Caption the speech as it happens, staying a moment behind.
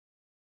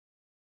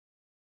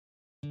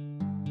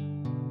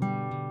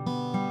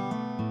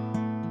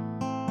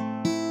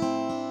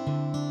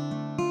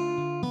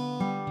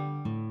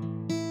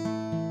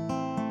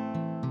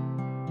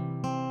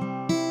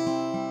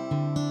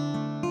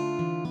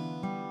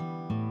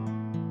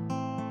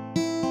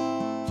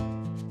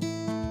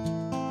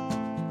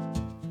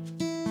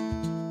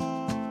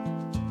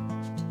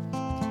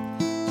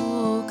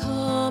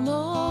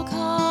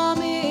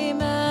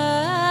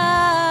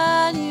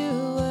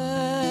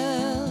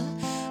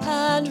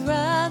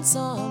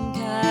ransom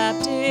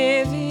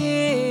captive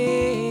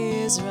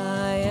Israel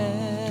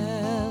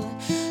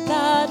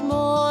that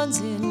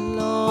mourns in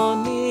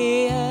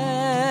lonely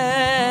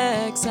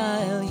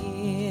exile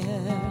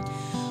here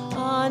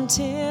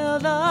until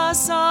the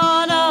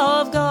Son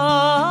of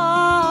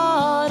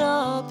God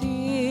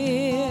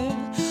appear.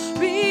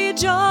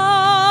 Rejoice,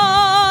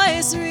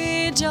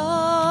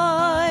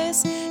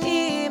 rejoice,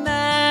 Emmanuel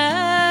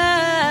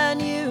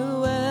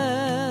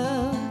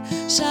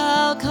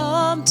shall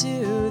come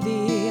to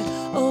thee,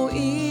 O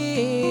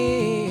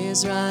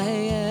Israel.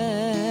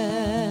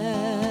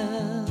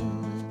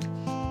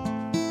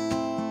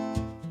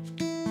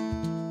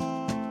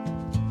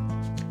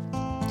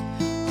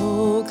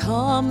 O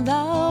come,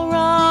 thou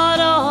rod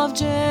of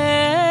Jesse,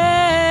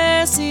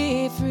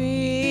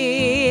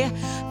 free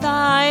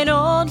thine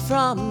own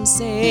from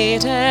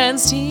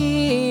Satan's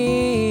tyranny.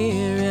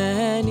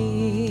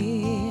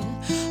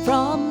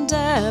 From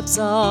depths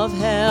of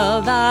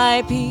hell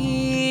thy people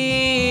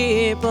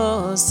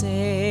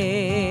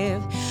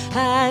save,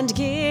 and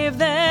give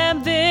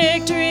them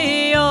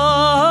victory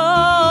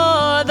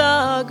o'er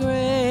the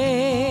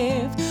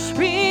grave.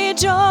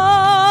 Rejoice,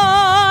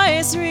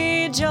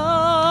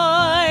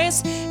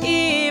 rejoice,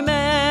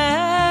 Emmanuel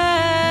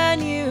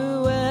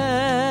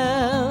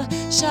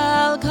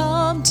shall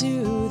come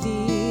to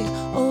thee,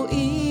 O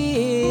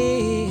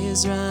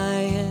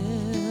Israel.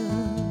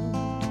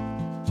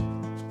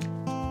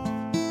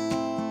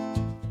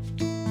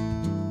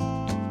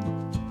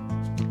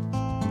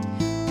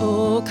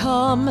 O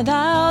come,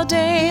 thou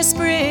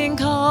dayspring,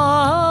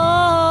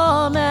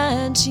 come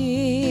and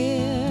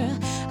cheer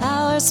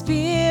our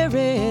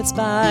spirits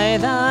by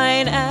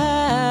thine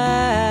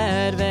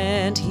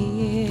advent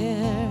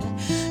here.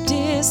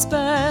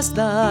 Disperse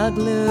the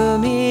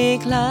gloomy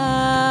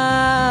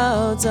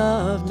clouds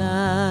of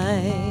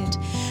night,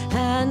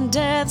 and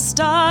death's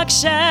dark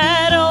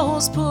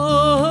shadows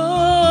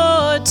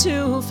put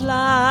to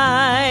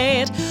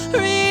flight.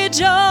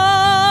 Rejoice,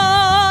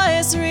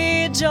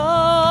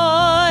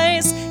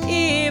 rejoice,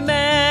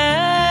 Emmanuel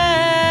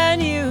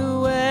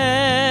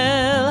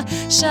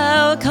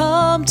shall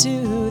come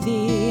to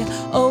thee,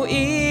 O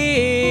Israel.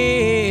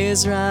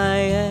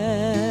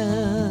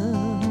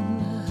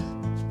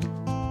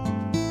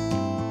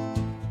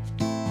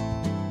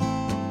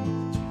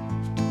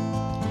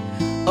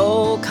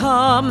 O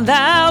come,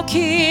 thou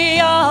Key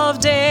of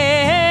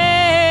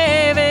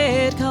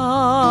David,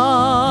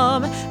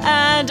 come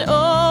and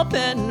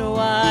open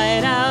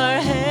wide our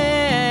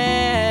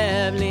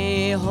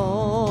heavenly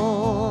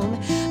home.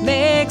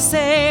 Make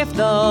safe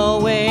the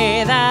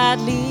way that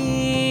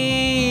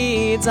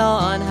leads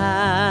on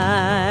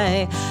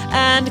high,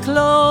 and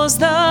close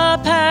the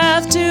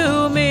path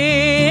to misery.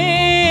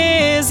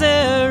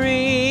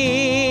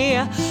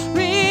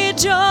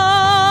 Rejoice,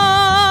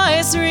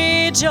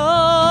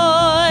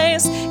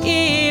 rejoice,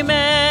 Emmanuel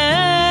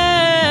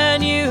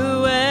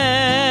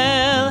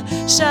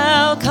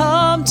shall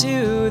come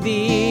to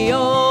thee,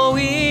 O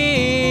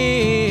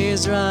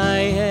Israel.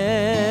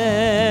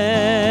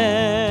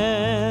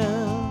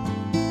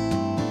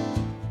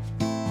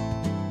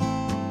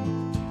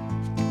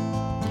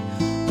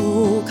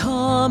 O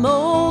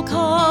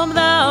come,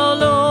 thou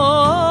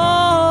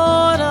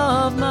Lord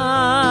of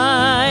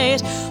might,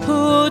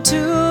 who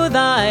to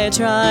thy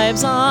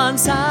tribes on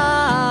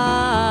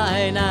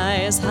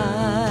Sinai's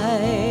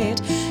height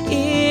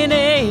in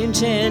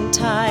ancient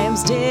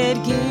times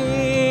did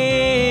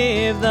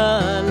give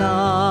the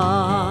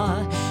law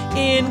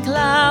in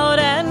cloud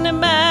and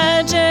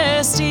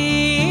majesty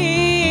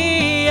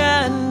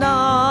and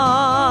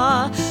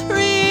awe.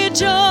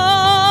 Rejoice,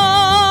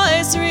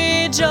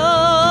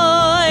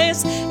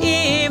 rejoice,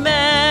 Emmanuel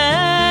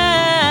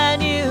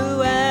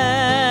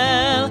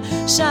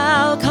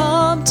shall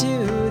come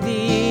to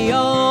thee,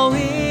 O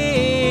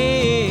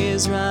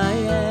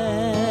Israel.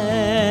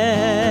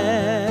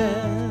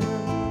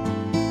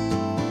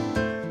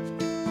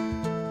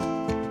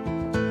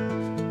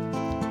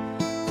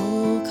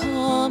 O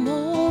come,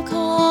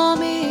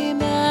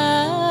 Emmanuel,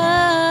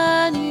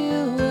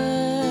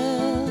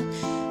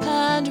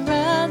 and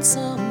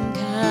ransom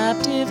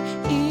captive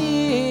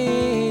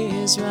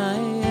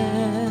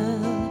Israel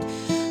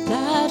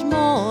that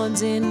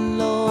mourns in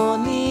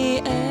lonely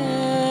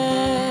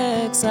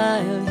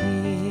exile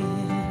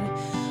here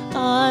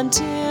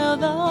until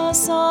the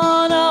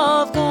Son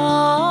of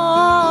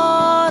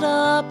God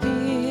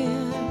appear.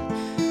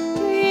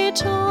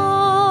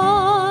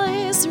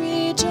 Rejoice,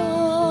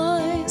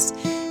 rejoice,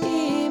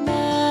 Emmanuel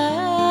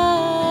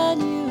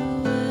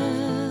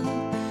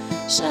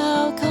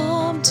shall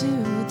come to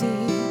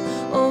thee,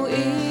 O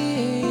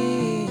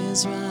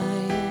Israel.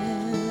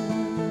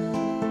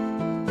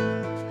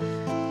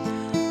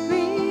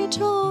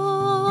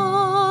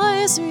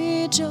 Rejoice,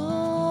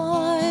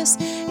 rejoice,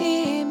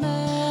 Emmanuel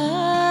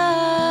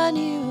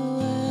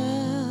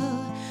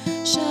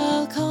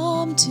shall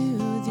come to